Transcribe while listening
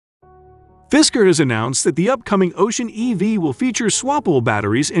Fisker has announced that the upcoming Ocean EV will feature swappable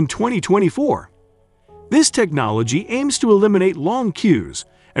batteries in 2024. This technology aims to eliminate long queues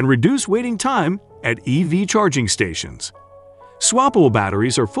and reduce waiting time at EV charging stations. Swappable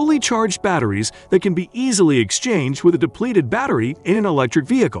batteries are fully charged batteries that can be easily exchanged with a depleted battery in an electric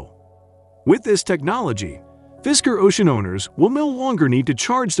vehicle. With this technology, Fisker Ocean owners will no longer need to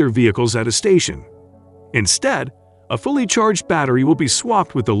charge their vehicles at a station. Instead, a fully charged battery will be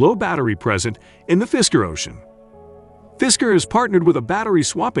swapped with the low battery present in the Fisker Ocean. Fisker has partnered with a battery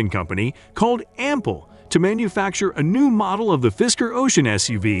swapping company called Ample to manufacture a new model of the Fisker Ocean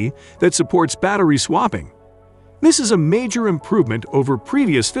SUV that supports battery swapping. This is a major improvement over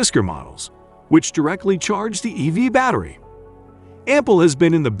previous Fisker models, which directly charge the EV battery. Ample has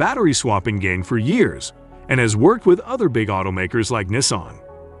been in the battery swapping game for years and has worked with other big automakers like Nissan.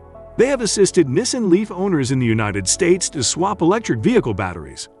 They have assisted Nissan Leaf owners in the United States to swap electric vehicle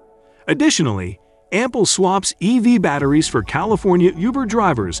batteries. Additionally, Ample swaps EV batteries for California Uber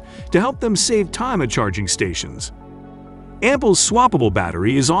drivers to help them save time at charging stations. Ample's swappable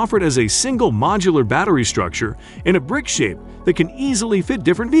battery is offered as a single modular battery structure in a brick shape that can easily fit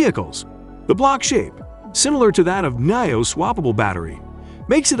different vehicles. The block shape, similar to that of NIO swappable battery,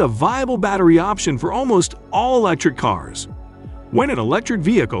 makes it a viable battery option for almost all electric cars. When an electric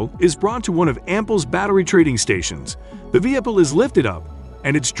vehicle is brought to one of Ample's battery trading stations, the vehicle is lifted up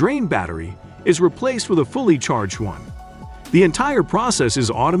and its drained battery is replaced with a fully charged one. The entire process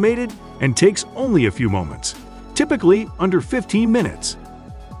is automated and takes only a few moments, typically under 15 minutes.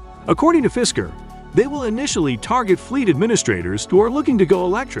 According to Fisker, they will initially target fleet administrators who are looking to go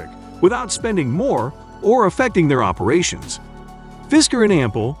electric without spending more or affecting their operations. Fisker and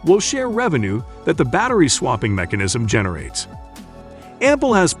Ample will share revenue that the battery swapping mechanism generates.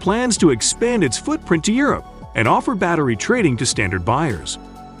 Ample has plans to expand its footprint to Europe and offer battery trading to standard buyers.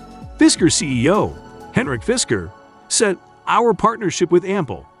 Fisker CEO Henrik Fisker said, "Our partnership with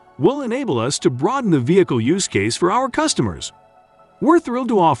Ample will enable us to broaden the vehicle use case for our customers. We're thrilled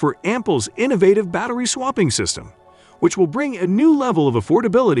to offer Ample's innovative battery swapping system, which will bring a new level of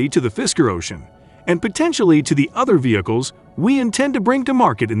affordability to the Fisker Ocean and potentially to the other vehicles we intend to bring to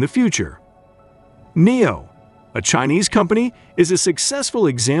market in the future." NIO, a Chinese company, is a successful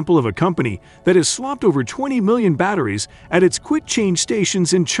example of a company that has swapped over 20 million batteries at its quick change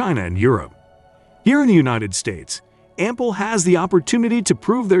stations in China and Europe. Here in the United States, Ample has the opportunity to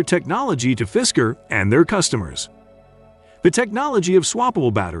prove their technology to Fisker and their customers. The technology of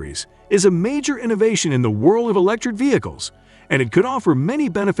swappable batteries is a major innovation in the world of electric vehicles, and it could offer many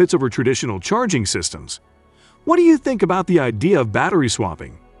benefits over traditional charging systems. What do you think about the idea of battery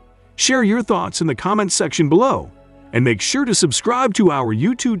swapping? Share your thoughts in the comments section below, and make sure to subscribe to our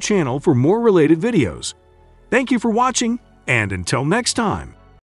YouTube channel for more related videos. Thank you for watching, and until next time.